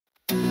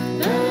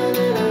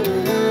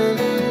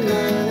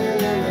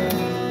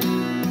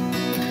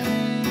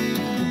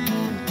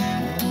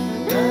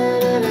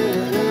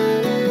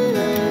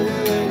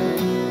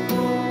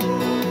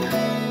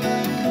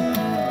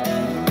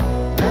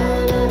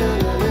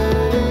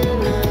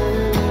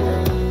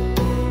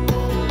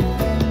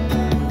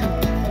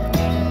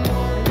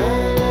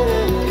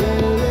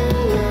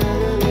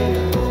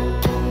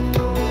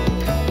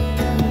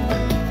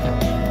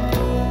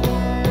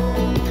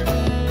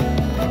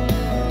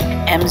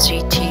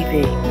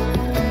MZTV.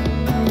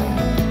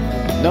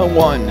 No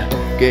one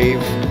gave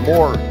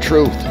more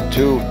truth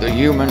to the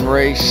human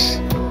race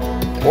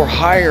or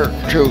higher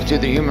truth to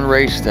the human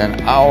race than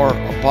our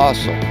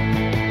apostle,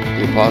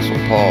 the Apostle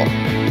Paul.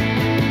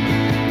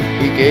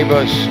 He gave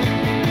us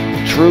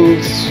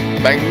truths,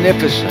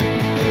 magnificent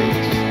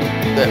truths,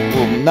 that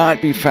will not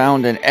be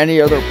found in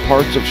any other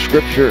parts of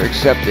Scripture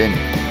except in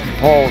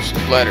Paul's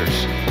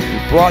letters.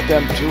 He brought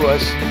them to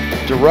us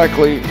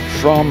directly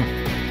from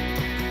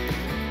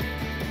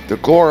the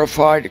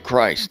glorified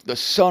Christ, the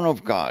Son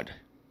of God.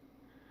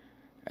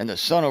 And the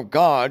Son of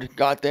God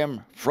got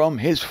them from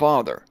his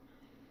Father.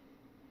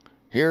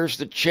 Here's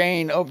the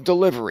chain of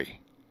delivery.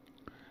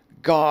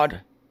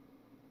 God,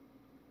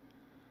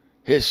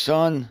 his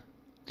Son,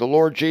 the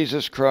Lord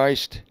Jesus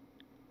Christ,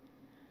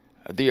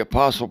 the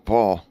Apostle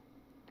Paul,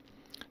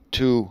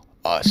 to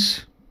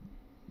us.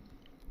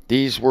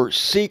 These were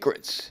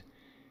secrets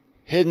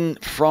hidden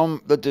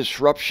from the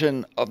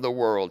disruption of the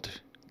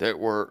world that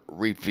were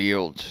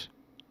revealed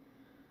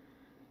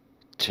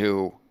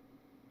to,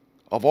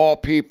 of all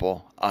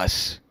people,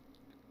 us.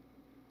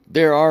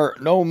 There are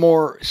no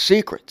more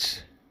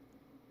secrets.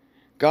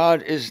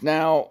 God is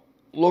now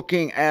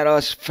looking at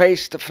us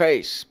face to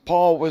face.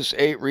 Paul was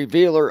a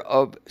revealer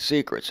of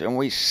secrets, and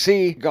we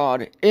see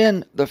God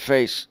in the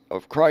face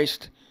of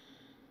Christ,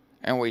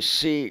 and we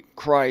see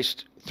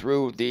Christ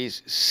through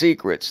these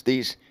secrets,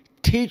 these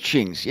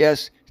teachings,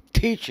 yes,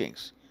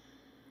 teachings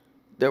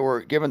that were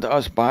given to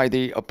us by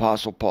the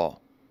Apostle Paul.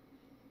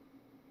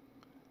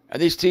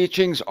 And these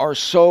teachings are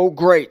so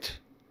great,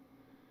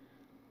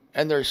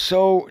 and they're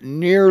so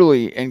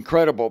nearly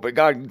incredible, but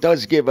God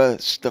does give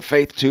us the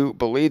faith to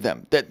believe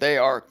them, that they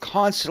are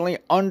constantly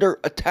under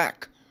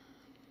attack.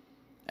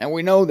 And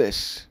we know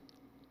this.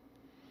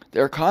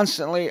 They're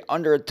constantly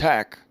under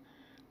attack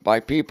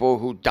by people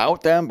who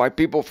doubt them, by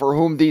people for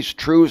whom these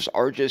truths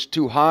are just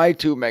too high,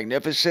 too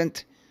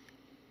magnificent.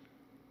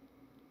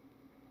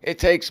 It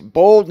takes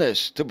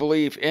boldness to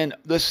believe in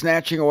the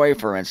snatching away,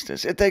 for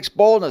instance. It takes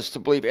boldness to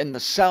believe in the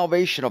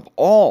salvation of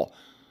all.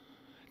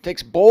 It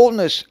takes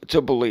boldness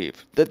to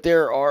believe that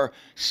there are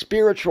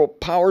spiritual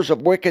powers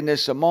of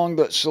wickedness among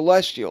the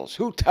celestials.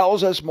 Who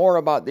tells us more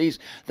about these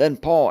than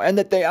Paul? And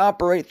that they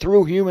operate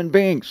through human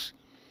beings.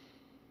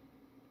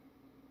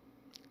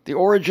 The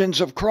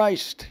origins of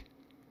Christ.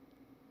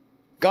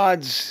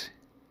 God's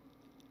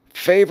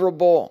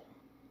favorable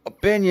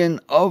opinion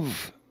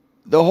of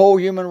the whole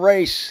human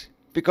race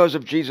because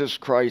of Jesus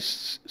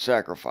Christ's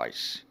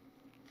sacrifice.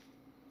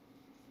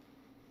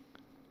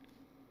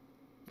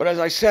 But as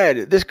I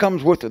said, this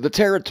comes with the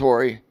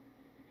territory.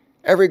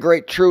 Every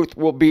great truth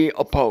will be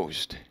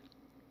opposed.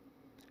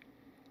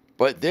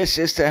 But this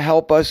is to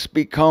help us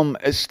become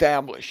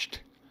established.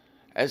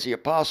 As the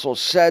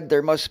apostles said,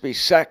 there must be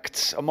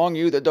sects among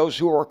you, that those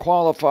who are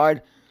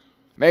qualified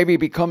may be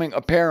becoming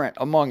apparent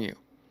among you.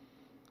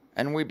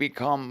 And we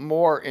become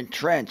more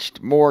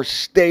entrenched, more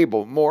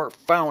stable, more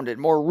founded,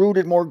 more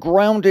rooted, more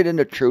grounded in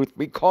the truth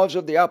because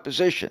of the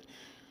opposition.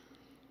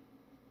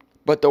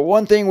 But the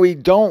one thing we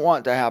don't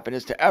want to happen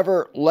is to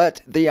ever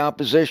let the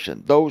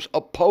opposition, those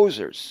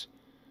opposers,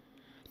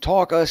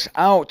 talk us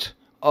out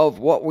of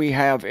what we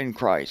have in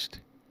Christ.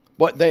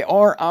 But they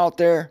are out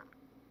there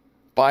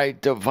by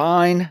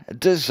divine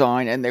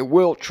design, and they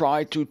will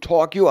try to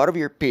talk you out of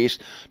your peace,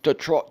 to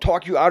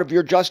talk you out of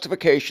your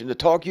justification, to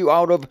talk you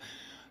out of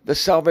the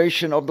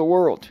salvation of the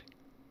world.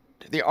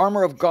 The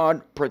armor of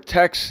God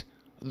protects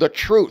the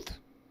truth.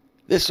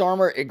 This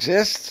armor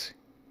exists.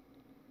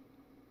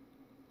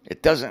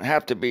 It doesn't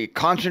have to be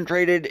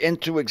concentrated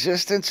into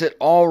existence. It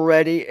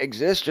already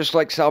exists, just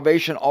like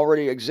salvation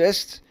already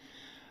exists.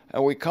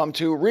 And we come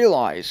to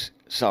realize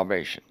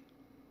salvation.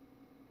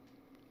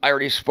 I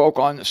already spoke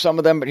on some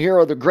of them, but here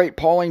are the great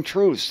Pauline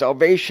truths.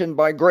 Salvation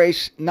by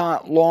grace,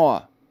 not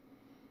law.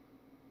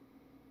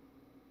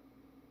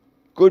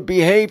 Good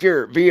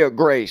behavior via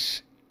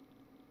grace,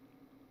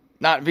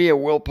 not via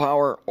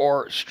willpower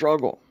or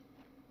struggle.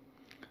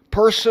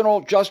 Personal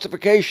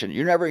justification.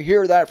 You never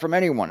hear that from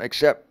anyone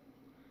except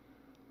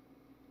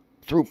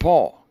through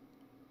Paul.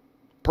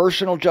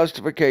 Personal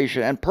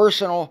justification and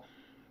personal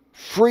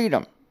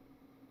freedom.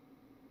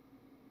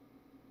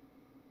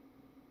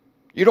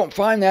 You don't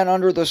find that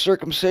under the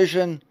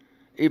circumcision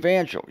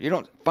evangel. You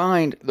don't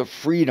find the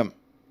freedom.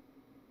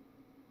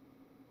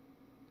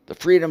 The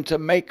freedom to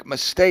make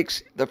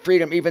mistakes, the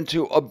freedom even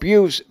to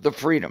abuse the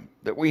freedom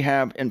that we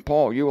have in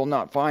Paul. You will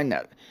not find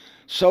that.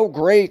 So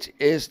great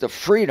is the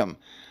freedom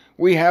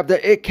we have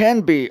that it can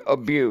be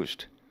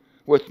abused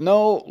with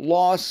no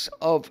loss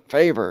of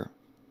favor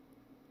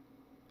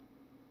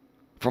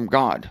from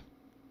God.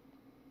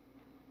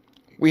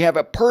 We have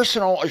a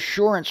personal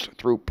assurance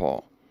through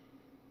Paul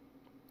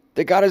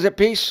that God is at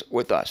peace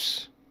with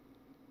us.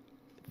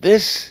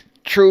 This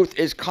truth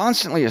is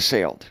constantly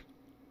assailed,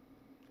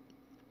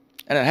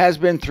 and it has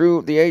been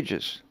through the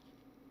ages.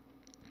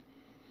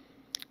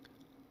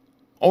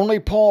 Only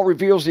Paul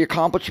reveals the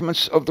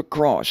accomplishments of the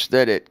cross,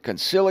 that it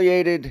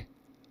conciliated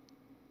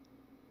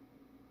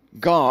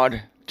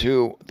God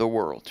to the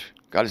world.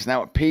 God is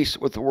now at peace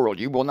with the world.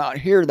 You will not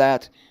hear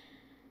that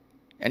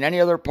in any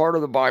other part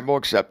of the Bible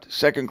except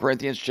 2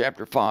 Corinthians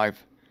chapter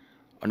 5,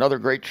 another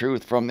great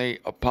truth from the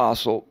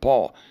Apostle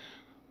Paul.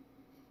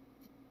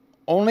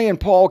 Only in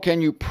Paul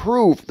can you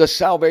prove the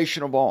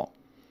salvation of all.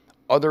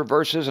 Other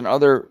verses and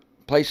other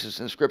places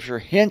in Scripture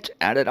hint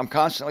at it. I'm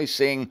constantly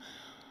seeing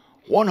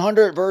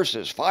 100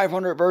 verses,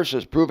 500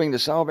 verses proving the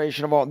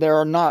salvation of all. There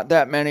are not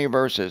that many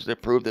verses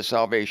that prove the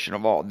salvation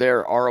of all.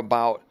 There are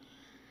about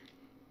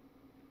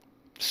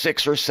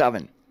 6 or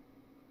 7.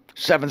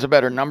 7's a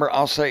better number.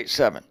 I'll say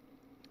 7.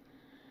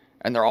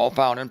 And they're all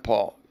found in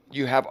Paul.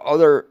 You have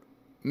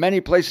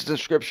many places in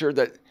Scripture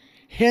that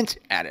hint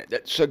at it,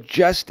 that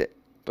suggest it.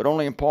 But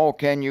only in Paul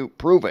can you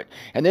prove it.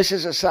 And this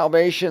is a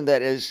salvation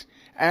that is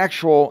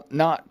actual,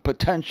 not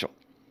potential.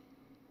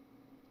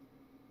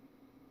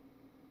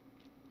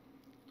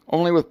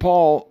 Only with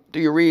Paul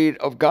do you read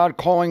of God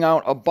calling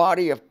out a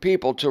body of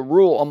people to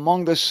rule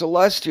among the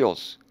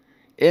celestials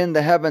in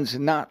the heavens,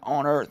 not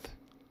on earth.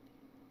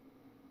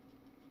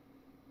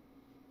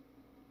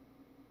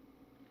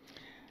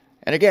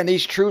 And again,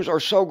 these truths are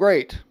so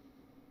great,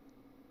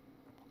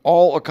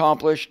 all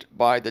accomplished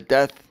by the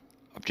death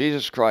of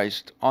Jesus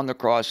Christ on the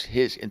cross,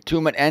 his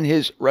entombment and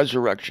his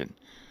resurrection.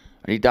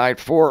 And he died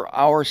for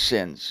our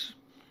sins.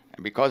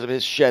 And because of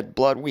his shed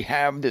blood, we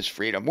have this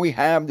freedom. We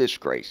have this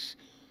grace.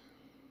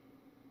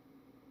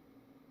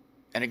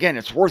 And again,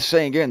 it's worth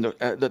saying again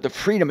that the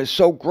freedom is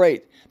so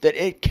great that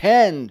it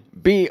can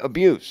be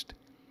abused.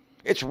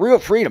 It's real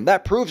freedom.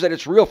 That proves that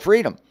it's real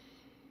freedom.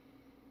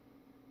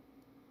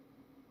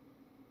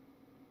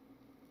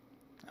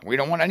 We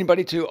don't want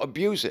anybody to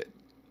abuse it.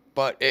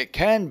 But it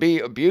can be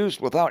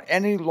abused without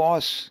any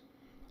loss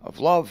of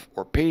love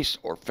or peace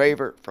or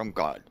favor from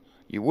God.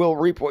 You will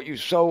reap what you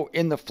sow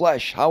in the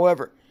flesh.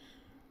 However,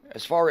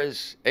 as far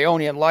as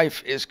Aeonian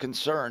life is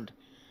concerned,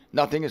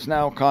 nothing is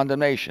now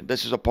condemnation.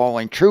 This is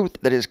appalling truth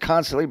that is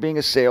constantly being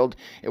assailed.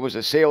 It was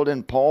assailed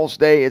in Paul's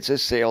day. It's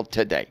assailed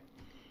today.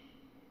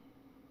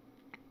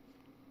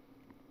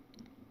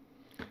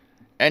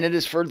 And it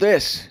is for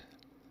this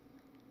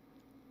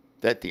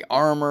that the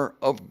armor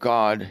of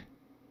God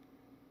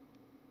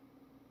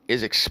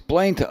is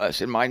explained to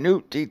us in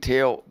minute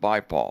detail by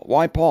Paul.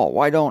 Why Paul?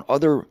 Why don't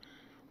other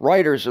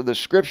writers of the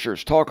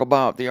Scriptures talk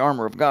about the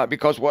armor of God?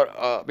 Because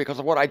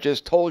of what I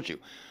just told you.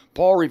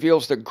 Paul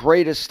reveals the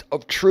greatest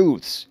of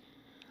truths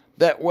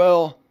that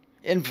will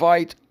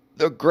invite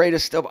the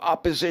greatest of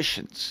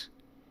oppositions.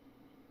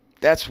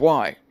 That's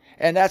why.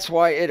 And that's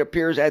why it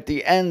appears at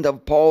the end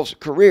of Paul's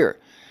career.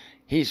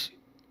 He's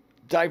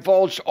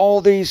divulged all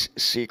these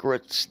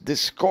secrets,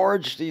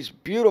 disgorged these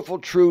beautiful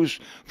truths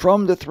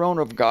from the throne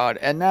of God.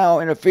 And now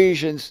in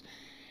Ephesians,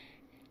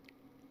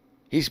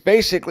 he's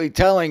basically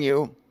telling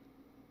you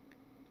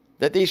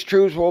that these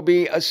truths will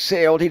be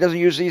assailed. He doesn't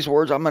use these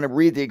words. I'm going to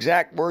read the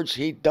exact words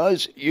he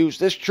does use.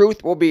 This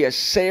truth will be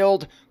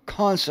assailed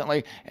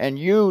constantly, and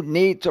you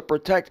need to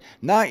protect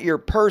not your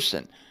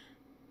person.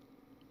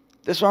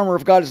 This armor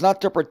of God is not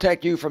to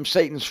protect you from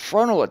Satan's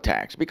frontal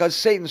attacks, because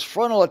Satan's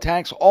frontal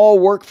attacks all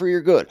work for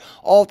your good.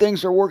 All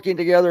things are working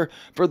together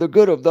for the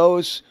good of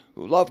those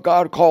who love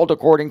God, called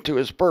according to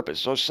his purpose.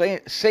 So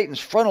Satan's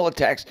frontal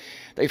attacks,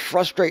 they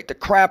frustrate the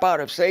crap out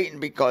of Satan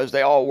because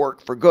they all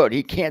work for good.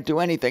 He can't do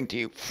anything to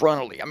you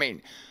frontally. I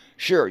mean,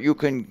 sure, you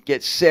can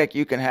get sick,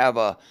 you can have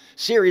a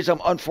series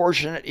of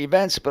unfortunate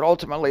events, but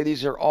ultimately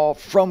these are all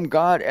from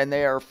God, and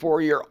they are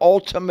for your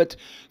ultimate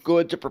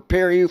good, to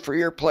prepare you for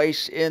your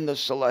place in the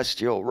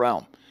celestial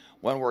realm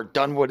when we're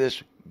done with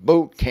this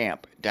boot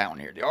camp down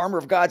here. The armor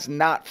of God's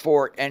not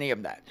for any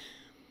of that.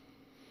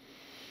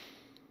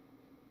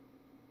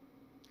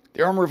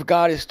 The armor of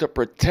God is to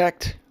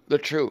protect the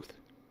truth.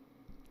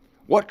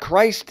 What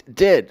Christ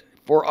did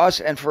for us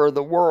and for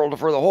the world,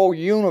 for the whole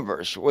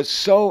universe, was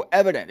so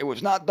evident. It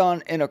was not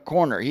done in a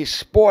corner.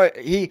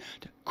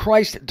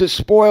 Christ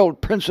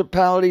despoiled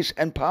principalities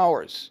and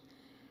powers,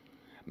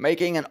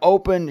 making an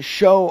open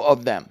show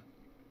of them.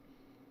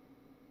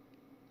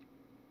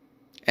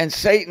 And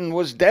Satan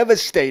was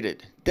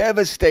devastated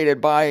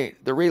by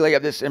the relay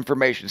of this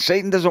information.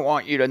 Satan doesn't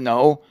want you to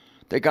know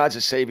that God's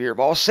the Savior of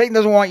all. Satan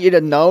doesn't want you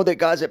to know that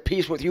God's at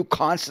peace with you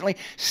constantly.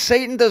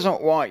 Satan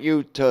doesn't want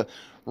you to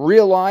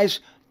realize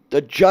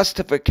the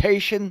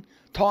justification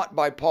taught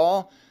by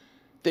Paul,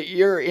 that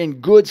you're in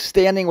good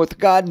standing with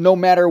God no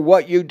matter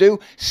what you do.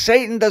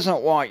 Satan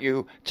doesn't want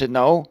you to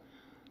know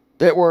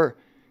that where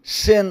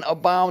sin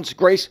abounds,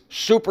 grace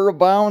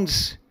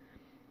superabounds.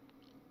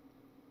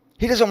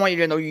 He doesn't want you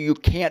to know you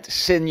can't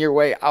sin your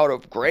way out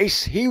of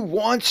grace. He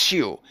wants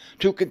you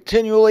to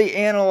continually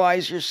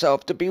analyze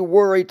yourself, to be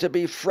worried, to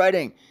be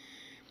fretting.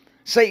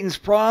 Satan's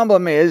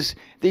problem is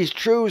these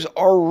truths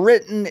are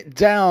written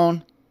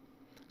down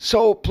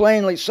so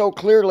plainly, so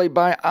clearly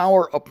by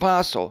our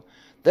apostle,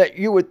 that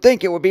you would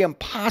think it would be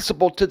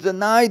impossible to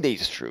deny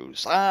these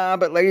truths.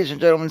 But ladies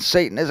and gentlemen,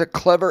 Satan is a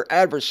clever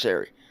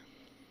adversary.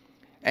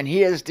 And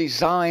he has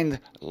designed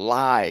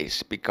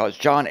lies, because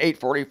John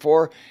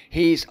 8:44,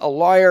 he's a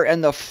liar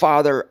and the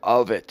father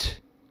of it.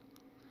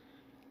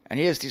 And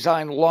he has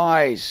designed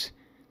lies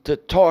to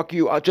talk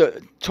you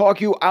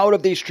out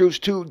of these truths,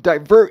 to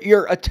divert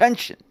your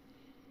attention.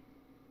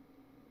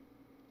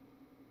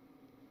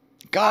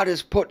 God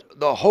has put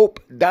the Hope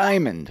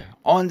Diamond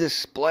on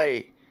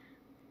display.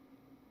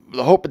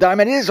 The Hope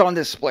Diamond is on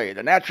display.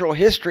 The Natural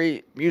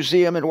History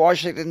Museum in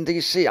Washington,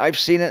 D.C. I've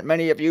seen it.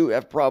 Many of you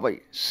have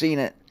probably seen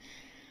it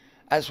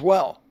as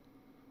well.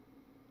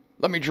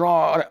 Let me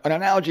draw an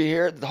analogy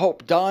here. The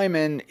Hope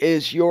Diamond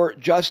is your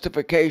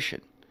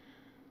justification.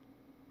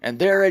 And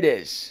there it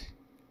is,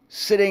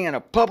 sitting in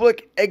a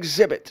public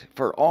exhibit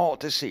for all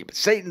to see. But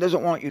Satan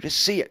doesn't want you to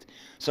see it.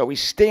 So he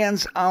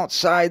stands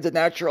outside the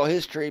Natural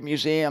History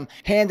Museum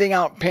handing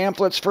out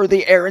pamphlets for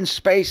the Air and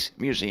Space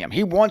Museum.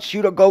 He wants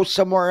you to go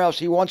somewhere else.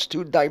 He wants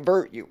to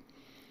divert you.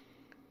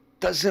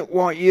 Doesn't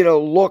want you to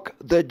look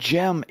the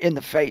gem in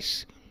the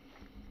face.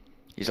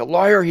 He's a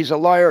liar, he's a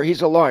liar,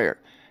 he's a liar.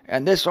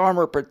 And this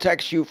armor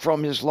protects you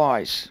from his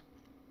lies.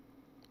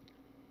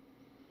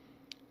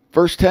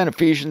 Verse 10,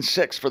 Ephesians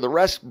 6, for the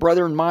rest,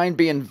 brethren mine,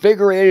 be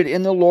invigorated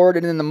in the Lord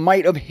and in the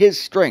might of his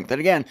strength. And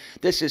again,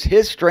 this is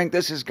his strength.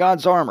 This is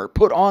God's armor.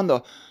 Put on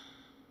the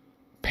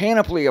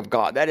panoply of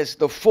God. That is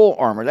the full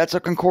armor. That's a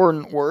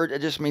concordant word.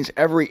 It just means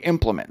every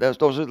implement.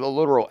 Those are the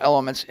literal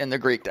elements in the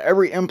Greek.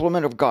 Every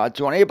implement of God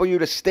to enable you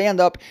to stand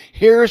up.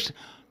 Here's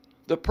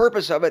the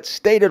purpose of it,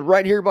 stated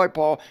right here by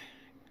Paul,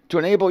 to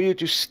enable you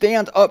to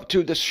stand up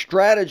to the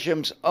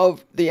stratagems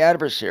of the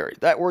adversary.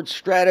 That word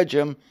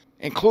stratagem,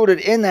 included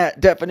in that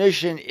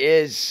definition,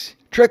 is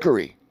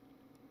trickery,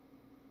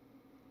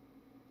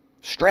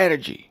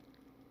 strategy,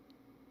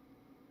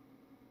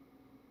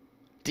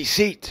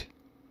 deceit.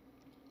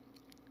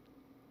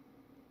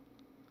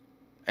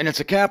 And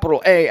it's a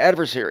capital A,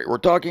 adversary. We're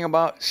talking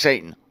about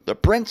Satan, the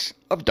prince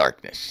of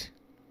darkness.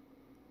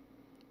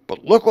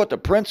 But look what the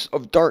prince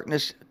of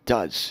darkness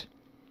does.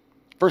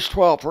 Verse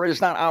 12, for it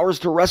is not ours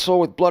to wrestle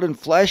with blood and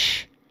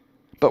flesh,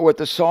 but with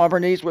the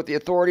sovereignties, with the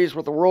authorities,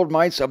 with the world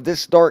mights of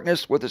this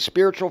darkness, with the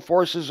spiritual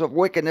forces of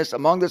wickedness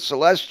among the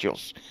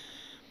celestials.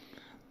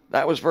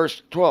 That was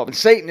verse 12. And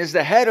Satan is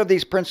the head of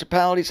these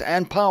principalities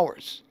and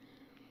powers.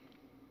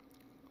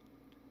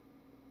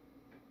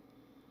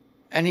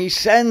 And he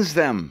sends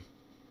them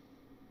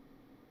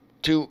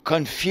to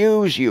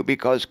confuse you,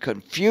 because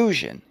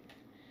confusion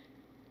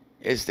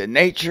is the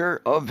nature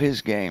of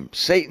his game.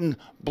 Satan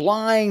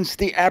blinds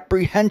the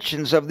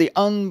apprehensions of the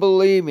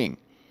unbelieving,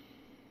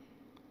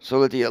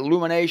 so that the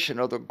illumination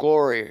of the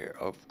glory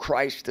of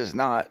Christ does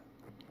not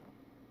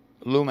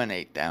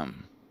illuminate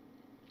them.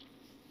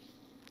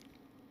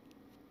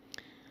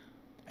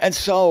 And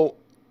so,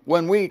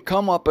 when we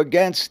come up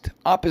against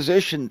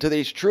opposition to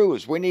these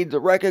truths, we need to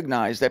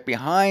recognize that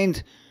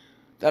behind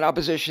that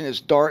opposition is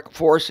dark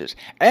forces.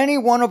 Any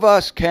one of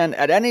us can,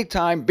 at any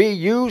time, be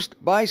used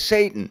by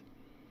Satan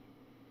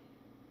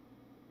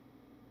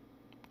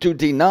to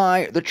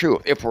deny the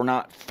truth if we're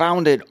not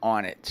founded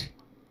on it.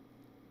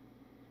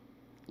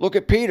 Look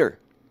at Peter.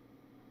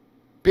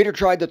 Peter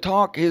tried to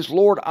talk his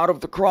Lord out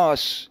of the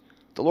cross.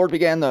 The Lord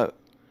began to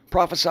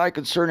prophesy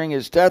concerning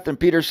his death, and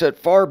Peter said,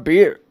 far be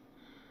it,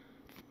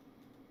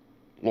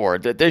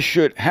 Lord, that this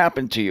should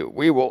happen to you.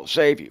 We will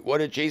save you. What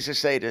did Jesus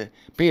say to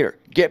Peter?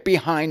 Get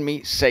behind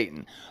me,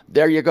 Satan.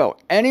 There you go.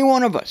 Any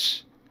one of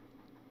us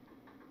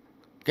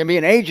can be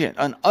an agent,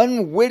 an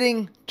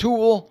unwitting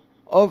tool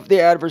of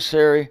the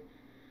adversary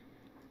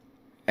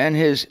and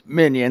his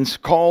minions,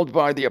 called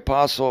by the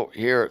apostle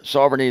here,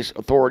 sovereignties,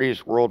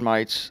 authorities, world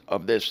mights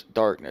of this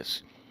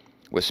darkness,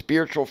 with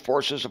spiritual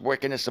forces of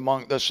wickedness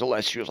among the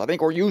celestials. I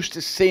think we're used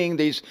to seeing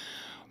these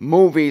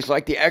movies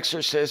like The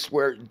Exorcist,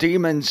 where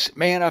demons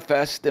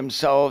manifest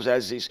themselves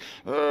as these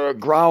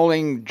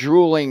growling,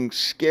 drooling,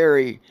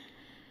 scary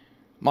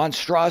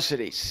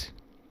monstrosities.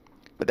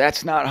 But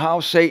that's not how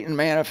Satan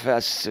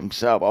manifests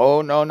himself.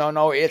 Oh, no, no,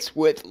 no. It's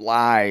with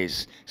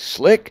lies.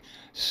 Slick,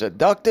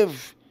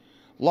 seductive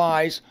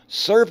lies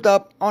served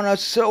up on a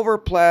silver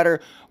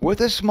platter with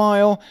a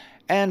smile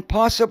and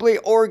possibly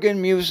organ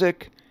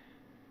music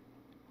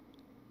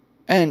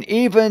and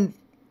even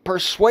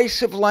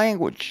persuasive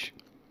language.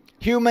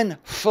 Human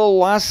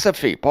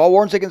philosophy. Paul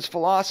warns against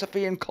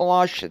philosophy in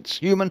Colossians.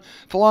 Human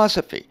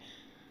philosophy.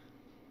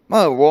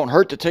 Well, it won't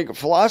hurt to take a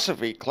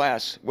philosophy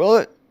class, will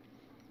it?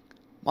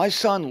 My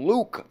son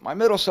Luke, my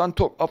middle son,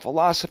 took a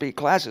philosophy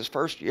class his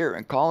first year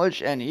in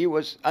college, and he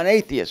was an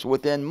atheist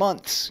within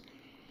months.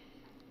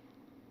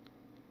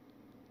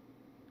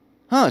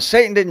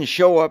 Satan didn't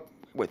show up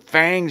with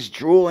fangs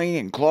drooling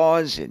and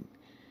claws and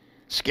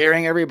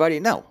scaring everybody.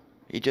 No,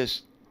 he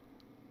just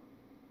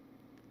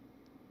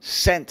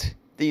sent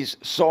these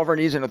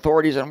sovereignties and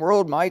authorities and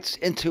world mights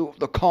into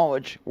the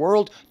college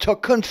world to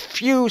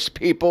confuse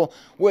people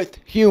with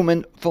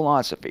human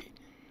philosophy.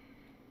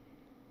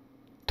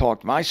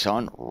 Talked my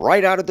son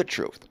right out of the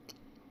truth.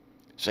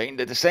 Satan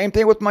did the same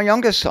thing with my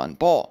youngest son,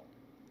 Paul,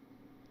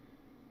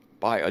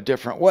 by a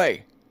different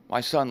way. My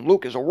son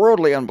Luke is a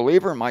worldly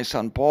unbeliever. My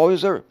son Paul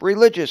is a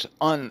religious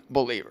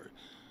unbeliever.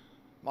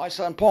 My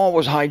son Paul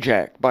was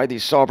hijacked by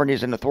these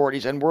sovereignties and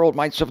authorities and world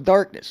mights of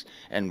darkness.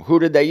 And who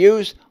did they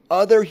use?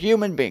 Other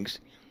human beings.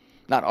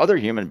 not other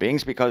human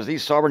beings, because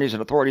these sovereignties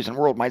and authorities and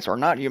world mights are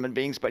not human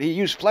beings, but he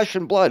used flesh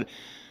and blood.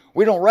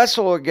 We don't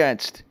wrestle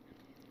against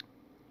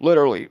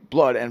literally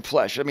blood and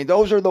flesh. I mean,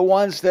 those are the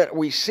ones that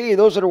we see.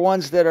 Those are the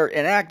ones that are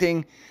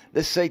enacting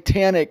the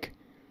satanic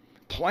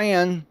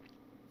plan,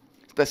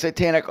 the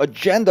satanic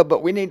agenda,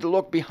 but we need to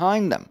look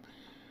behind them.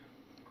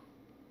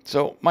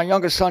 So my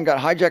youngest son got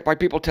hijacked by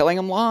people telling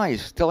him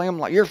lies,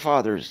 your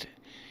father's,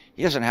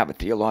 he doesn't have a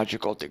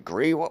theological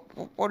degree.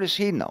 What does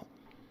he know?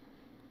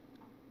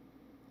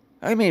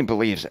 I mean, he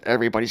believes that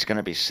everybody's going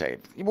to be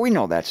saved. We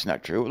know that's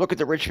not true. Look at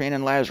the rich man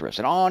and Lazarus,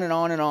 and on and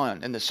on and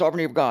on. And the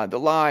sovereignty of God, the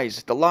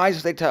lies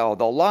they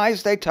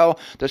tell,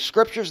 the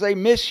scriptures they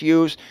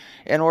misuse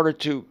in order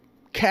to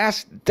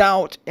cast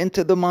doubt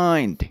into the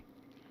mind.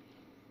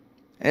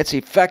 And it's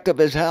effective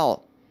as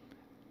hell.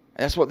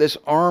 That's what this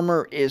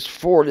armor is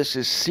for. This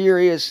is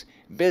serious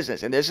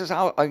business. And this is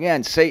how,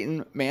 again,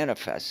 Satan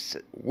manifests.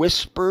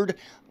 Whispered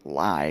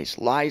lies.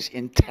 Lies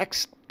in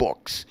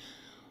textbooks.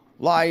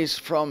 Lies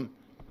from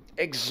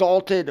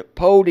exalted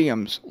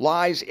podiums.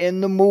 Lies in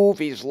the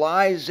movies.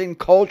 Lies in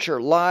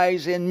culture.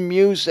 Lies in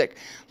music.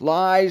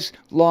 Lies,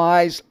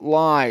 lies,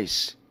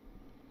 lies.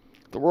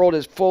 The world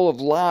is full of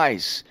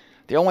lies.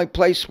 The only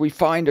place we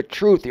find the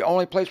truth, the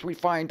only place we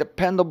find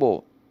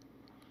dependable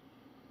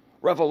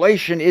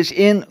revelation is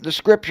in the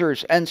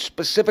scriptures, and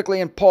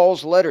specifically in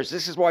Paul's letters.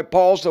 This is why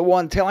Paul's the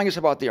one telling us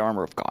about the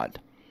armor of God.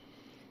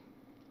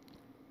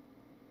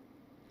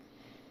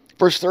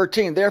 Verse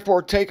 13,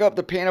 therefore take up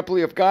the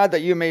panoply of God, that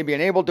you may be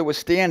enabled to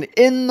withstand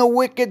in the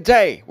wicked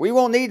day. We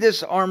will need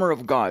this armor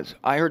of God.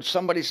 I heard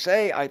somebody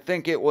say, I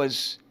think it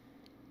was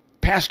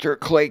Pastor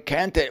Clay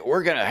Kent, that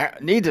we're going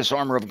to need this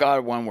armor of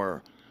God when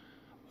we're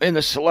in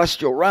the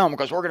celestial realm,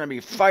 because we're going to be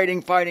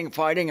fighting,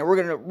 and we're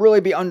going to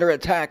really be under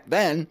attack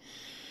then.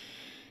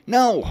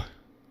 No.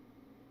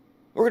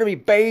 We're going to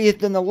be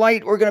bathed in the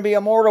light. We're going to be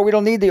immortal. We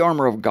don't need the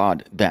armor of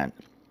God then.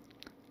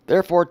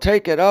 Therefore,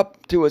 take it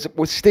up to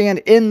withstand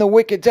in the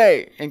wicked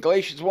day. In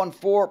Galatians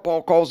 1:4,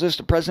 Paul calls this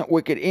the present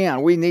wicked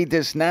eon. We need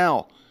this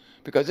now,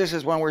 because this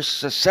is when we're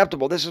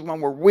susceptible. This is when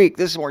we're weak.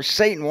 This is where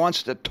Satan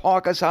wants to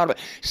talk us out of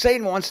it.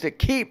 Satan wants to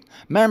keep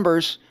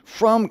members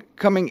from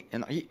coming,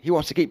 he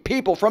wants to keep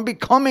people from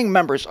becoming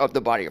members of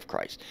the body of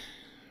Christ.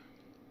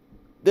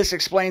 This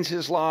explains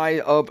his lie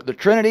of the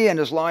Trinity and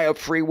his lie of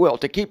free will,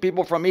 to keep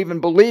people from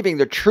even believing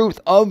the truth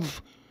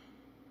of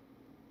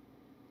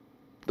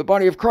the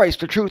body of Christ,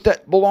 the truth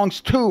that belongs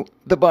to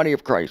the body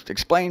of Christ,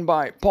 explained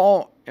by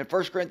Paul in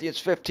 1 Corinthians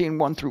 15,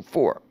 1 through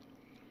 4.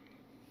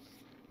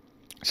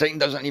 Satan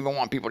doesn't even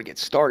want people to get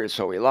started,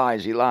 so he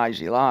lies.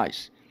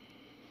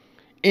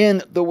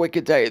 In the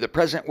wicked day, the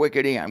present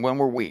wicked eon, when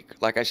we're weak,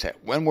 like I said,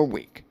 when we're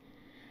weak,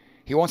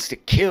 he wants to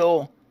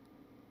kill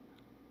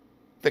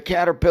the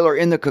caterpillar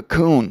in the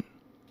cocoon.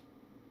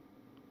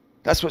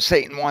 That's what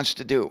Satan wants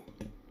to do.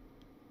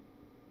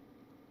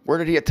 Where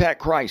did he attack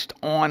Christ?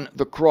 On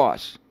the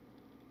cross.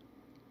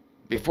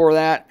 Before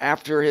that,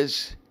 after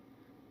his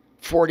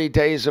 40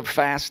 days of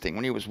fasting,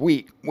 when he was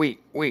weak.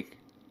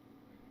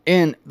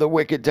 In the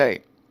wicked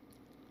day.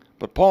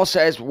 But Paul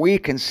says we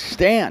can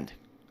stand.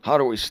 How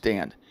do we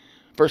stand?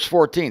 Verse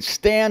 14,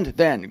 stand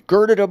then,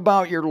 girded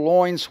about your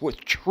loins with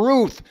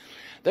truth.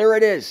 There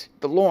it is,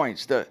 the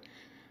loins, the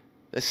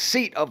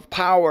seat of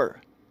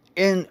power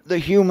in the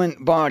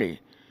human body,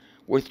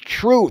 with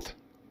truth.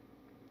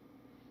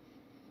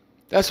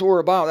 That's what we're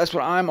about. That's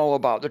what I'm all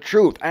about. The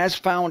truth as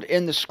found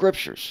in the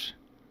scriptures.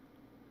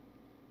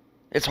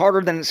 It's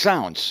harder than it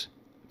sounds,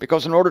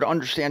 because in order to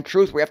understand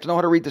truth, we have to know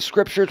how to read the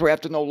scriptures. We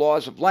have to know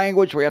laws of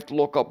language. We have to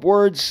look up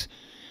words.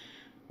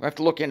 We have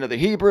to look into the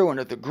Hebrew,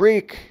 into the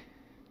Greek.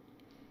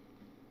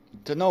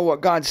 To know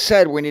what God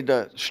said, we need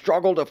to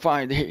struggle to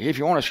find, if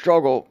you want to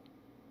struggle,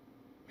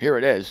 here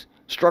it is.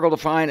 Struggle to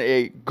find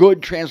a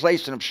good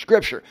translation of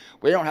Scripture.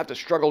 We don't have to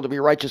struggle to be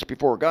righteous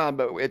before God,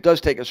 but it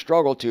does take a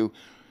struggle to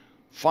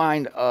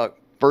find a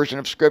version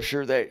of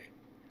Scripture that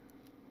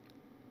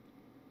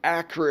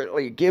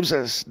accurately gives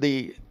us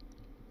the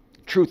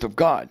truth of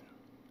God.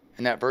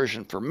 And that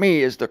version for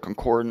me is the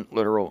Concordant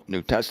Literal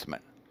New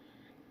Testament.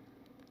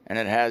 And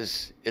it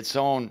has its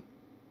own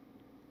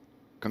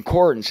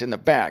concordance in the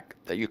back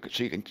that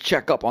so you can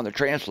check up on the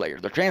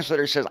translator. The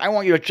translator says, I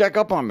want you to check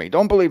up on me.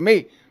 Don't believe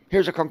me.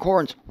 Here's a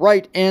concordance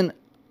right in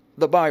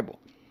the Bible.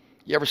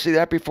 You ever see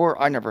that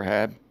before? I never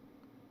had.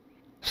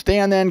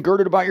 Stand then,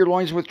 girded about your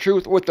loins with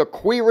truth, with the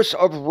cuirass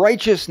of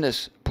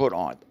righteousness put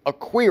on. A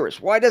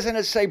cuirass. Why doesn't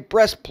it say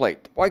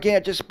breastplate? Why can't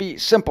it just be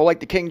simple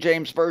like the King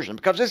James Version?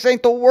 Because this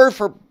ain't the word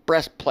for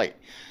breastplate.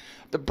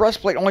 The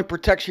breastplate only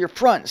protects your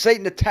front.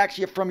 Satan attacks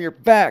you from your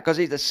back because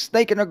he's a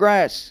snake in the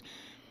grass.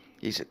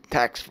 He's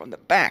attacks from the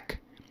back.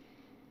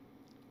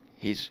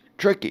 He's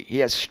tricky. He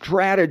has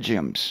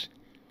stratagems.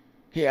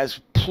 He has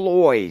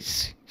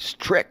ploys,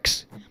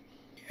 tricks.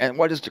 And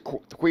what is the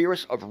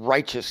cuirass of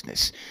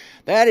righteousness?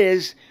 That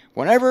is,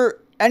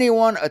 whenever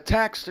anyone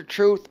attacks the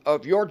truth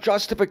of your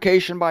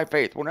justification by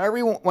faith,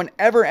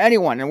 whenever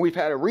anyone, and we've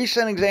had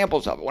recent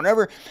examples of it,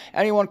 whenever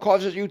anyone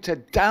causes you to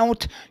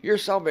doubt your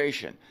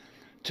salvation,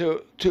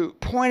 to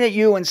point at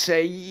you and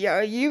say, yeah,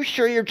 are you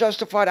sure you're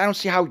justified? I don't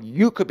see how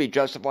you could be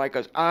justified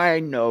because I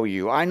know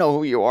you. I know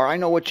who you are. I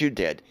know what you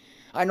did.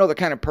 I know the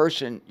kind of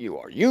person you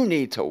are. You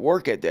need to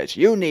work at this.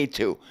 You need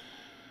to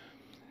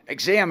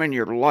examine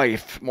your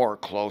life more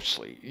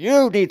closely.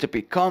 You need to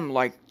become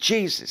like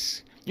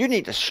Jesus. You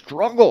need to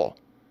struggle.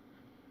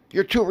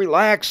 You're too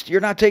relaxed. You're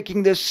not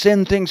taking this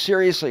sin thing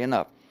seriously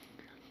enough.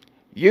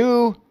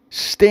 You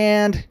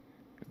stand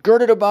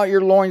girded about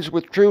your loins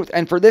with truth,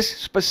 and for this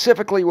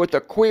specifically with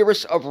the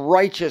cuirass of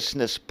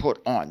righteousness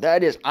put on.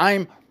 That is,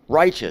 I'm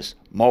righteous,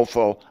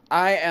 mofo.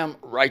 I am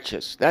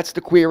righteous. That's the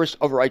cuirass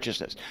of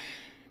righteousness.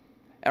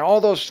 And all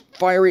those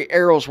fiery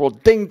arrows will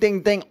ding,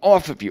 ding, ding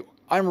off of you.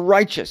 I'm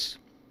righteous.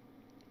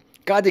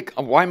 God,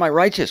 why am I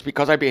righteous?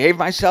 Because I behave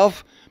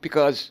myself?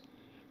 Because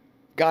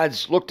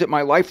God's looked at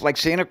my life like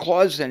Santa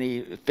Claus and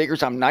he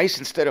figures I'm nice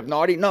instead of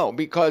naughty? No,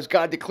 because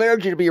God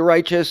declared you to be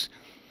righteous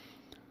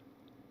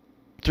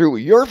through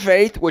your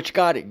faith, which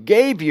God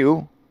gave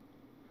you,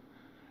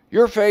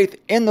 your faith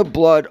in the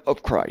blood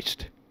of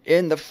Christ,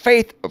 in the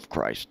faith of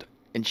Christ,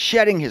 in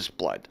shedding his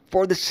blood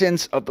for the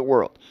sins of the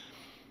world.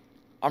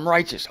 I'm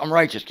righteous. I'm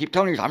righteous. Keep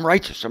telling you, I'm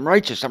righteous. I'm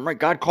righteous. I'm right.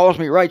 God calls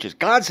me righteous.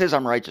 God says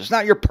I'm righteous.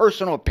 Not your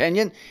personal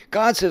opinion.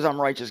 God says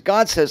I'm righteous.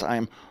 God says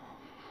I'm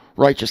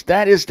righteous.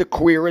 That is the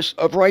cuirass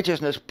of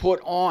righteousness put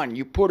on.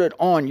 You put it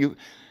on.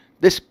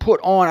 This put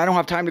on, I don't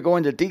have time to go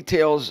into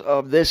details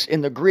of this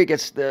in the Greek.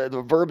 It's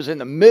the verb is in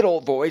the middle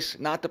voice,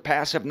 not the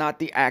passive, not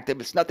the active.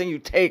 It's nothing you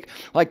take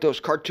like those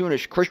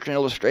cartoonish Christian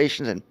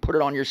illustrations and put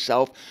it on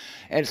yourself.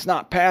 And it's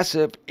not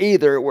passive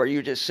either, where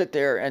you just sit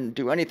there and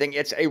do anything.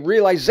 It's a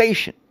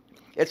realization.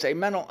 It's a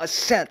mental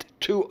assent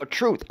to a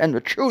truth. And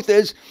the truth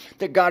is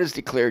that God has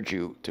declared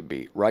you to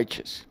be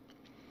righteous.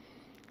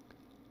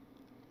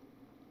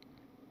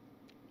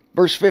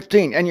 Verse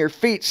 15, and your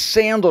feet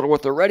sandaled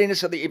with the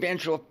readiness of the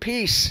evangel of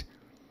peace.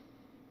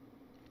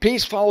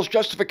 Peace follows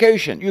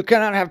justification. You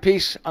cannot have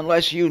peace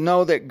unless you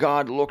know that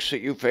God looks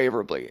at you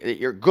favorably, that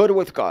you're good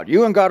with God.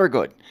 You and God are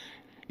good.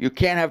 You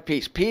can't have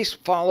peace. Peace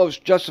follows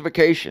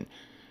justification.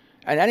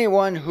 And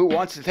anyone who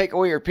wants to take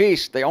away your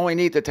peace, they only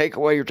need to take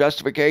away your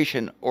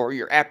justification or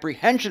your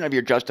apprehension of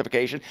your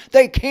justification.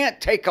 They can't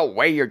take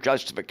away your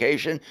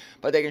justification,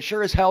 but they can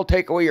sure as hell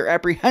take away your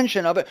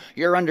apprehension of it,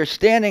 your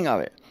understanding of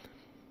it.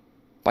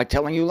 By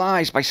telling you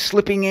lies, by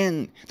slipping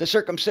in. The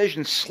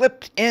circumcision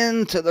slipped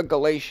into the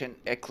Galatian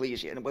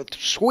ecclesia with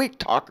sweet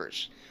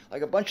talkers,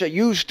 like a bunch of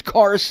used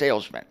car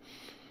salesmen.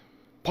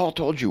 Paul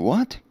told you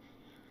what?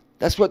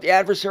 That's what the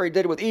adversary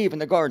did with Eve in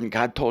the garden.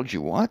 God told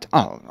you what?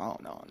 Oh, no,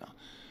 no, no.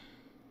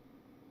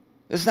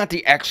 This is not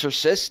The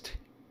Exorcist.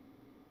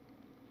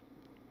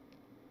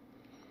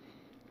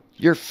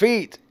 Your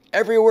feet,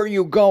 everywhere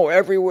you go,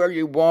 everywhere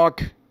you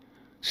walk,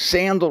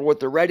 sandaled with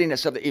the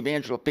readiness of the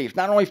evangel of peace.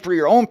 Not only for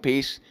your own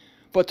peace,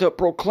 but to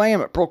proclaim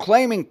it,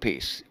 proclaiming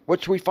peace,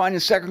 which we find in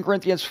 2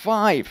 Corinthians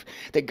 5,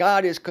 that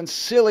God is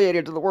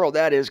conciliated to the world.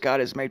 That is, God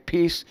has made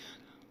peace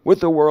with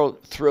the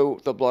world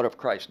through the blood of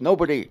Christ.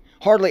 Nobody,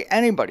 hardly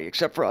anybody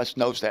except for us,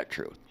 knows that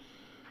truth.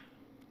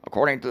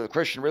 According to the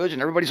Christian religion,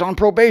 everybody's on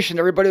probation.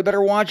 Everybody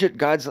better watch it.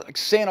 God's like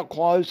Santa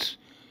Claus.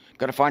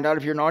 Got to find out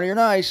if you're naughty or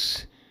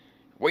nice.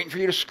 Waiting for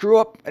you to screw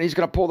up, and he's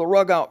going to pull the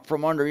rug out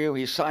from under you.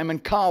 He's Simon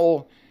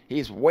Cowell.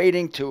 He's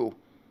waiting to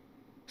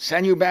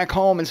send you back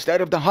home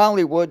instead of to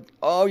Hollywood.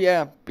 Oh,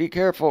 yeah, be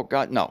careful.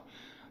 God, no.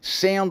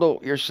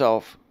 Sandal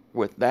yourself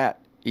with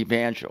that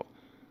evangel.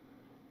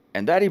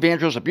 And that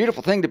evangel is a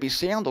beautiful thing to be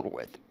sandaled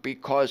with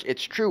because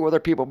it's true whether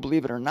people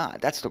believe it or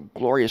not. That's the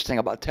glorious thing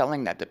about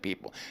telling that to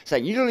people.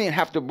 Saying, you don't even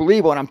have to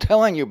believe what I'm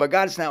telling you, but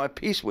God is now at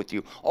peace with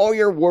you. All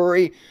your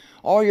worry,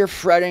 all your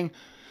fretting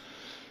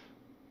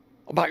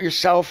about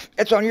yourself,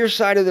 it's on your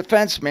side of the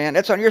fence, man.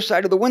 It's on your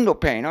side of the window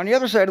pane. On the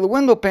other side of the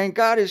window pane,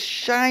 God is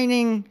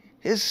shining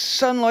his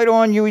sunlight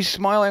on you. He's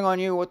smiling on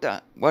you.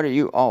 What are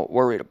you all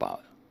worried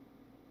about?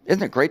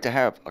 Isn't it great to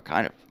have a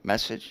kind of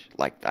message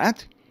like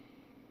that?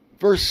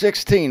 Verse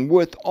 16,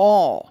 with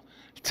all,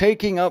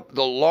 taking up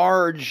the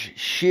large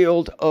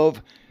shield of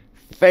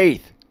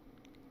faith.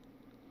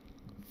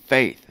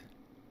 Faith.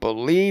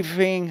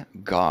 Believing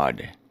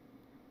God.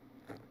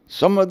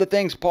 Some of the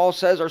things Paul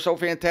says are so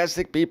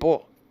fantastic,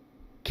 people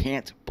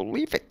can't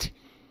believe it.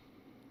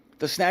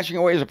 The snatching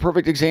away is a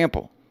perfect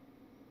example.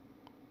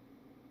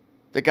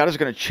 That God is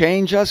going to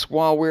change us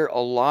while we're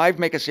alive,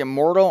 make us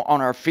immortal on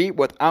our feet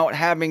without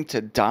having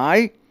to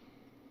die.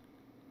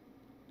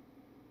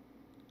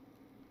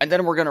 And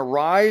then we're going to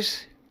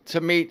rise to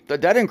meet the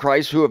dead in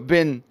Christ who have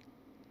been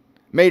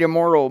made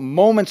immortal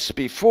moments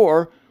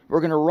before.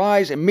 We're going to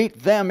rise and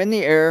meet them in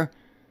the air,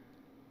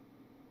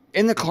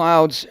 in the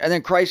clouds, and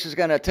then Christ is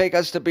going to take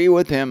us to be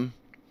with him.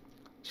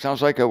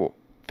 Sounds like a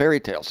fairy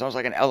tale. Sounds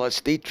like an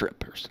LSD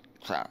trip.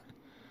 Or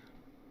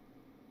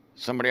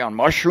somebody on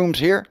mushrooms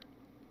here?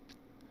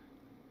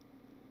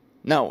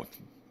 No,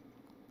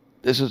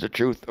 this is the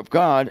truth of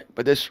God,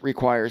 but this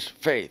requires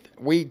faith.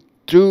 We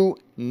do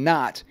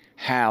not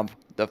have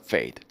the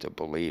faith to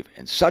believe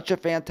in such a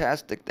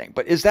fantastic thing.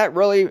 But is that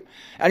really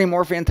any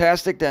more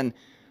fantastic than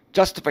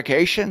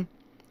justification?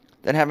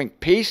 than having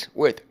peace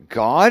with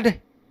God,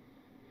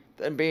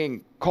 than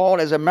being called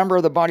as a member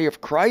of the body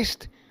of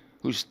Christ,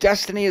 whose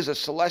destiny is the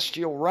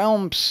celestial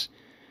realms,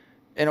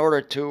 in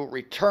order to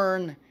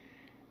return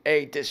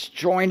a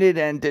disjointed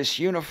and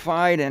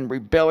disunified and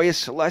rebellious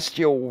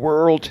celestial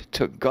world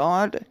to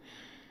God?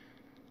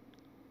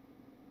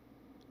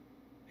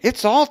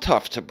 It's all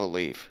tough to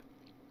believe.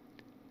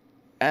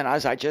 And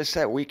as I just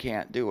said, we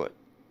can't do it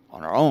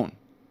on our own.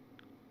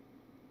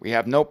 We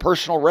have no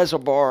personal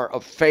reservoir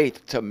of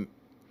faith to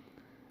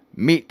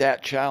meet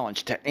that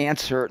challenge, to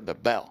answer the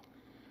bell.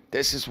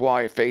 This is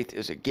why faith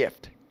is a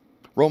gift.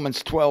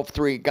 Romans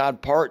 12:3,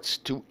 God parts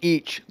to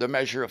each the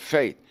measure of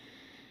faith.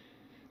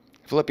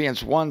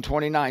 Philippians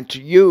 1:29,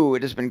 to you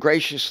it has been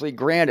graciously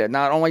granted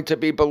not only to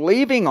be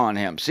believing on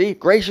him, see,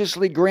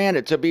 graciously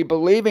granted to be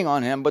believing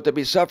on him, but to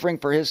be suffering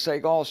for his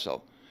sake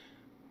also.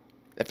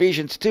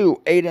 Ephesians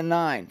 2:8 and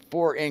 9,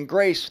 for in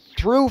grace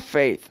through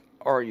faith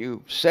are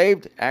you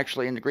saved.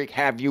 Actually, in the Greek,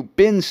 have you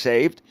been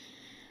saved?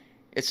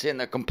 It's in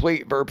the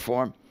complete verb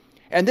form.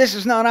 And this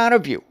is not out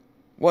of you.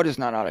 What is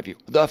not out of you?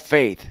 The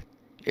faith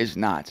is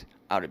not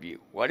out of you.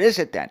 What is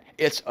it then?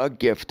 It's a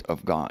gift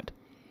of God.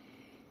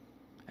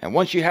 And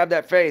once you have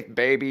that faith,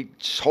 baby,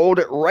 just hold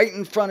it right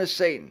in front of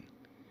Satan.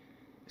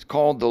 It's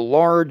called the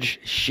large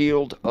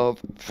shield of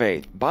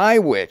faith, by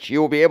which you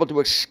will be able to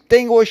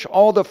extinguish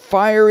all the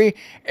fiery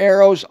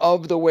arrows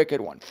of the wicked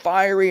one.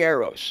 Fiery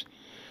arrows.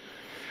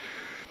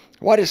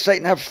 Why does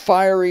Satan have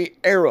fiery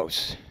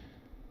arrows?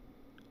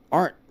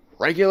 Aren't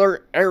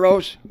regular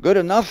arrows good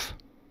enough?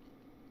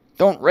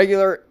 Don't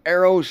regular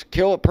arrows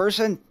kill a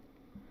person?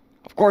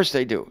 Of course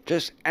they do.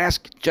 Just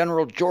ask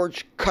General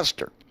George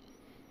Custer.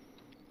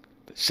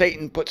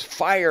 Satan puts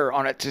fire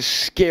on it to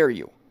scare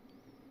you.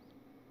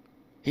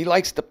 He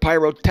likes the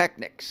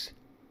pyrotechnics.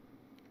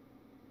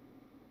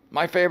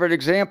 My favorite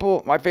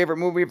example, my favorite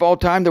movie of all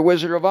time, The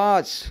Wizard of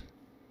Oz.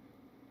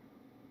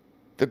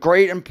 The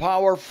great and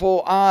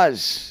powerful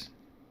Oz.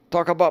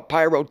 Talk about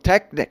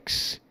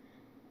pyrotechnics.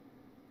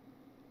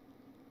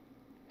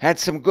 Had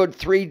some good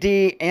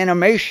 3D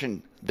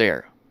animation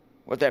there.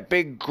 With that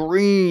big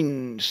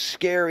green,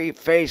 scary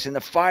face and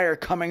the fire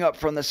coming up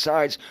from the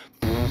sides.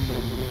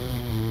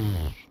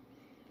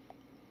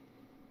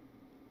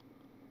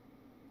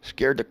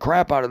 Scared the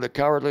crap out of the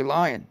cowardly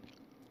lion.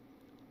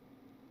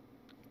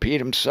 Peed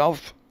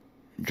himself,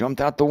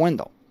 jumped out the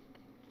window.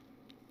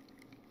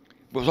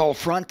 It was all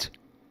front.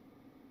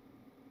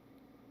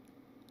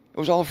 It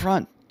was all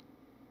front.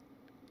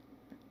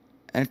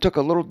 And it took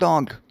a little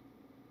dog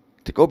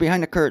to go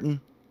behind the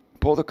curtain,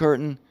 pull the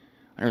curtain,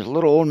 and there's a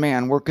little old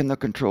man working the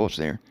controls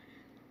there.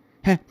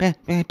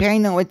 Pay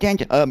no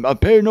attention.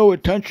 Pay no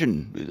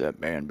attention to that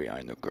man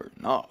behind the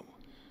curtain.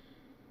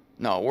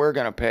 No, we're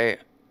going to pay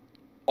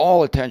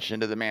all attention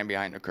to the man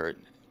behind the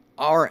curtain.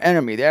 Our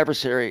enemy, the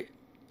adversary,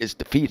 is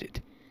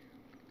defeated.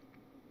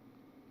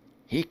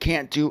 He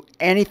can't do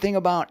anything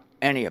about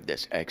any of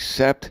this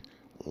except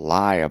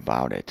lie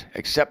about it,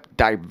 except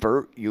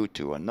divert you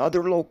to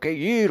another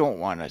location. You don't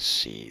want to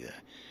see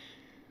that.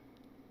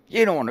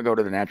 You don't want to go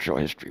to the Natural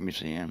History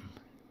Museum.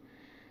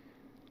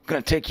 I'm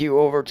going to take you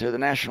over to the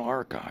National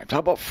Archives. How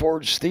about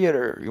Ford's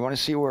Theater? You want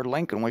to see where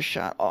Lincoln was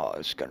shot? Oh,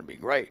 it's going to be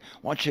great.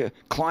 Why don't you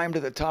climb to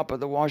the top of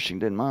the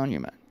Washington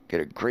Monument? Get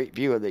a great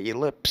view of the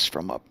ellipse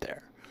from up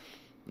there.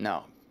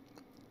 No.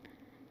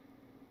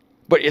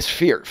 But it's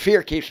fear.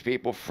 Fear keeps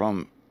people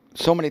from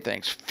so many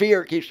things.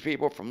 Fear keeps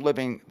people from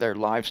living their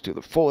lives to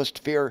the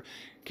fullest. Fear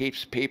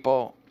keeps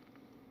people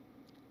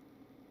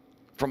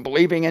from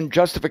believing in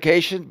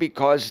justification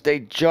because they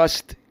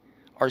just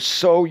are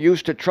so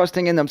used to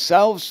trusting in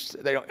themselves,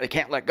 they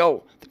can't let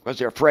go because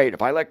they're afraid.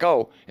 If I let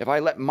go, if I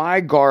let my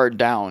guard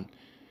down,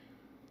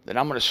 then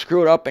I'm going to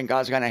screw it up and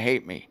God's going to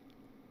hate me.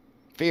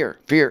 Fear,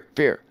 fear,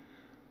 fear.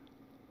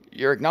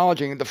 You're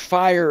acknowledging the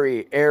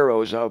fiery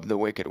arrows of the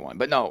wicked one.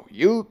 But no,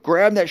 you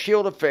grab that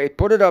shield of faith,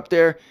 put it up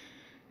there,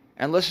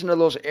 and listen to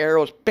those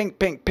arrows pink,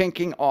 pink,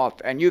 pinking off.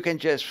 And you can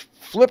just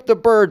flip the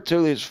bird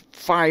till there's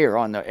fire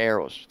on the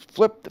arrows.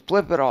 Flip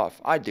it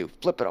off. I do.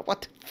 Flip it off.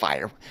 What?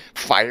 Fire?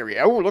 Fiery.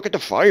 Oh, look at the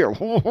fire.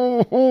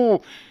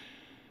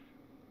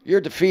 You're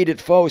a defeated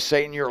foe,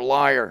 Satan. You're a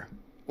liar.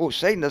 Oh,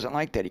 Satan doesn't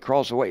like that. He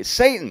crawls away. It's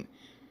Satan.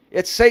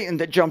 It's Satan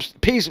that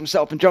pees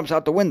himself and jumps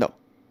out the window.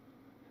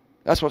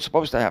 That's what's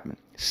supposed to happen.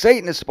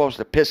 Satan is supposed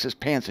to piss his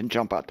pants and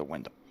jump out the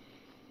window.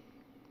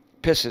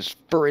 Piss his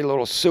furry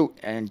little suit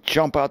and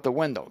jump out the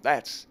window.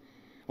 That's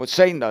what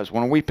Satan does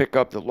when we pick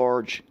up the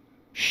large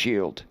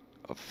shield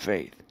of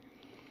faith.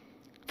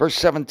 Verse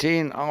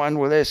 17, I'll end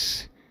with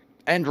this.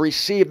 And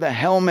receive the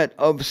helmet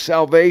of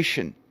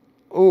salvation.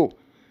 Ooh,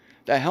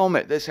 the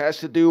helmet. This has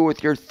to do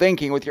with your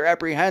thinking, with your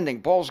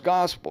apprehending. Paul's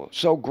gospel,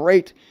 so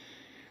great.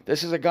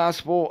 This is a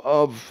gospel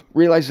of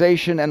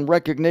realization and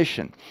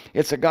recognition.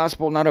 It's a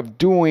gospel not of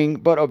doing,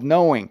 but of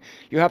knowing.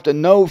 You have to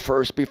know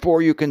first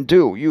before you can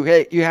do. You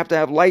have to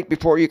have light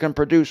before you can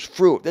produce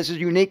fruit. This is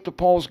unique to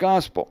Paul's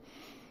gospel.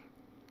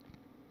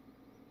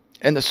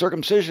 In the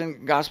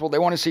circumcision gospel, they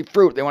want to see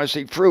fruit. They want to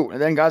see fruit. And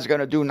then God's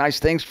going to do nice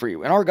things for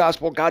you. In our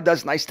gospel, God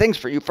does nice things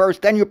for you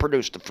first, then you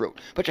produce the fruit.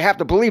 But you have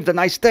to believe the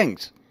nice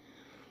things.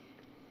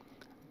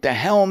 The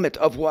helmet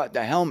of what?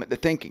 The helmet, the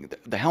thinking,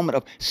 the helmet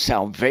of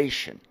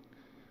salvation.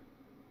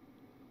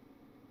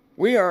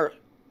 We are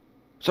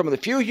some of the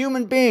few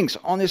human beings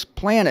on this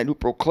planet who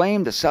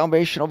proclaim the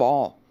salvation of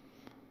all.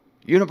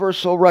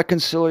 Universal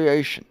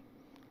reconciliation.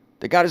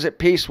 That God is at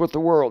peace with the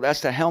world.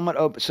 That's the helmet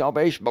of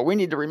salvation. But we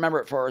need to remember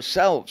it for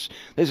ourselves.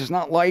 This is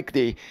not like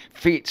the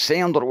feet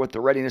sandaled with the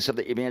readiness of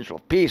the evangel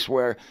of peace,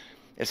 where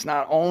it's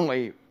not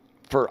only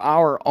for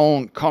our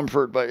own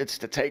comfort, but it's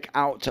to take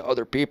out to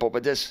other people.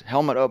 But this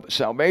helmet of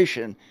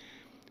salvation,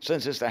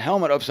 since it's the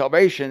helmet of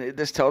salvation,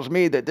 this tells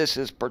me that this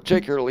is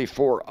particularly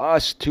for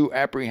us to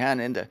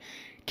apprehend and to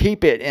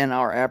keep it in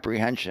our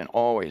apprehension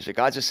always. That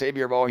God's the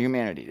Savior of all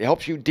humanity. It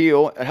helps you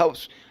deal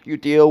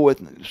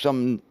with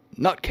some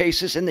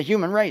nutcases in the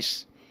human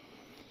race.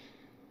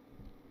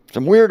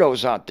 Some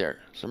weirdos out there.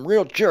 Some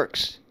real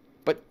jerks.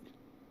 But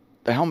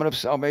the helmet of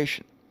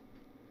salvation.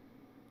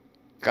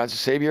 God's the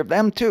Savior of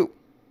them too.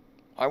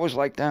 I was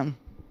like them.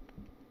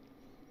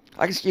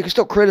 You can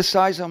still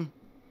criticize them.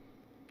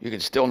 You can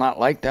still not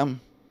like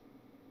them.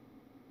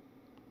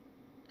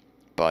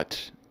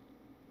 But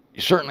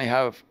you certainly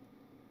have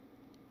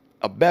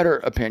a better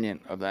opinion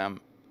of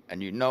them,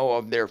 and you know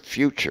of their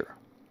future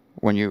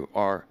when you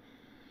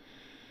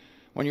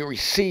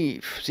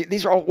receive. See,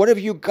 these are all, what have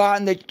you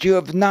gotten that you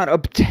have not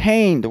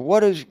obtained?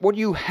 What do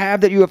you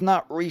have that you have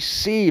not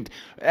received?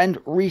 And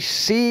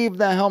receive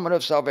the helmet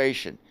of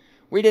salvation.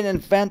 We didn't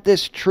invent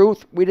this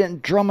truth. We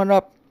didn't drum it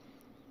up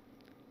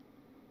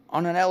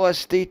on an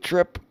LSD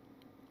trip.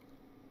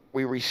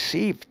 We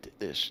received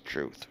this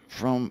truth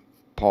from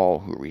Paul,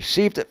 who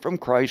received it from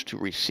Christ, who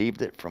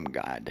received it from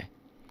God.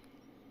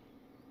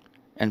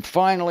 And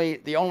finally,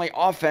 the only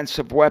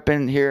offensive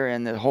weapon here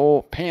in the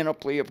whole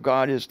panoply of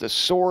God is the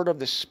sword of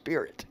the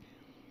Spirit.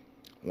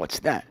 What's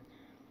that?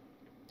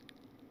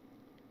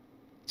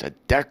 It's a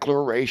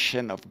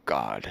declaration of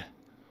God.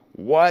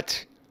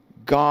 What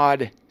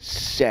God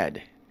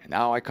said. And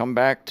now I come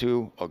back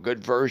to a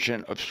good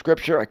version of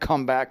Scripture. I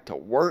come back to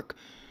work,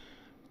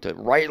 to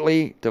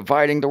rightly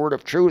dividing the word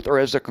of truth, or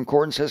as the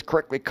concordance says,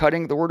 correctly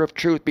cutting the word of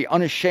truth. Be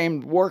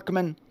unashamed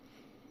workmen.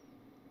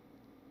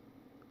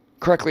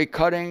 Correctly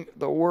cutting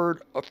the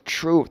word of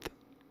truth.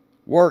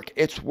 Work,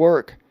 it's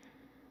work.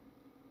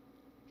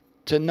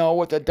 To know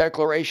what the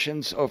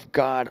declarations of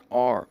God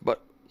are.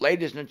 But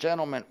ladies and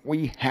gentlemen,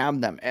 we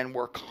have them, and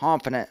we're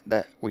confident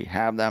that we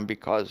have them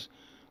because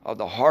of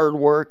the hard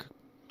work.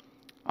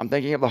 I'm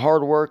thinking of the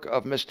hard work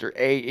of Mr.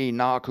 A.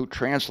 Enoch, who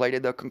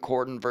translated the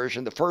concordant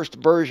version, the first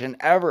version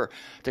ever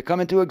to come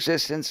into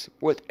existence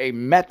with a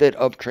method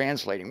of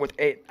translating, with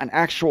an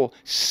actual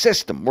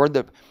system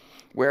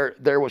where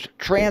there was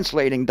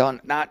translating done,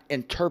 not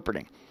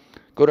interpreting.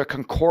 Go to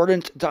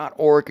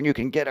concordant.org and you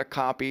can get a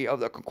copy of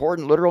the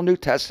Concordant Literal New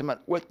Testament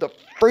with the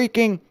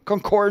freaking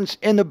concordance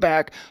in the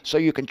back so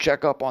you can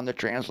check up on the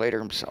translator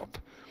himself.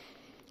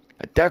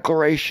 A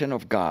declaration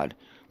of God.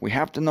 We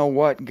have to know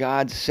what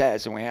God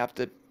says, and we have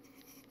to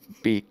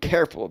be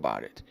careful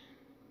about it.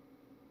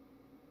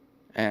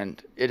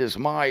 And it is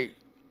my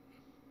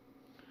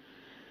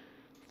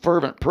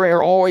fervent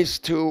prayer always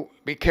to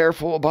be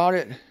careful about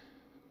it.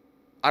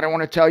 I don't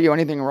want to tell you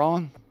anything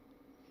wrong.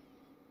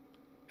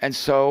 And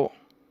so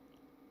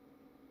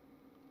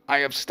I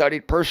have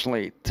studied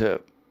personally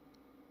to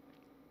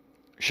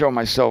show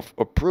myself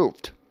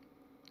approved.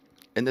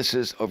 And this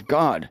is of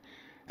God.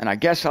 And I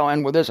guess I'll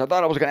end with this. I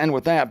thought I was going to end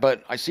with that,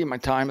 but I see my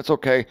time. It's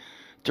okay.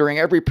 During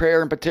every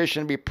prayer and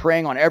petition, be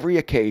praying on every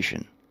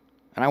occasion.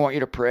 And I want you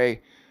to pray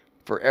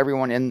for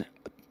everyone in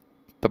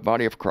the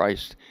body of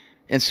Christ.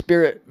 In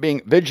spirit,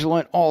 being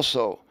vigilant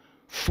also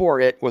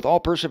for it with all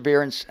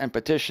perseverance and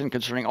petition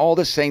concerning all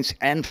the saints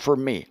and for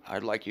me.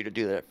 I'd like you to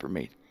do that for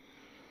me.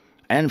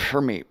 And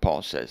for me,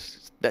 Paul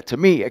says, that to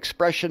me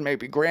expression may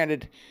be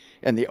granted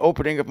in the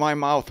opening of my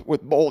mouth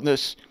with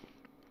boldness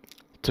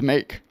to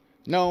make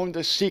known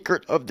the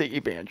secret of the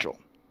evangel.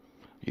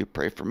 You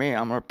pray for me,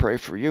 I'm going to pray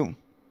for you.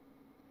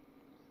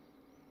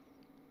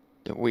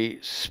 That we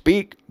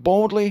speak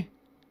boldly,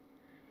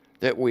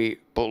 that we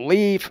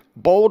believe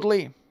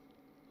boldly,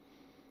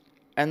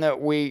 and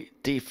that we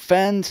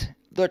defend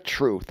the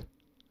truth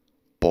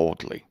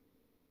boldly.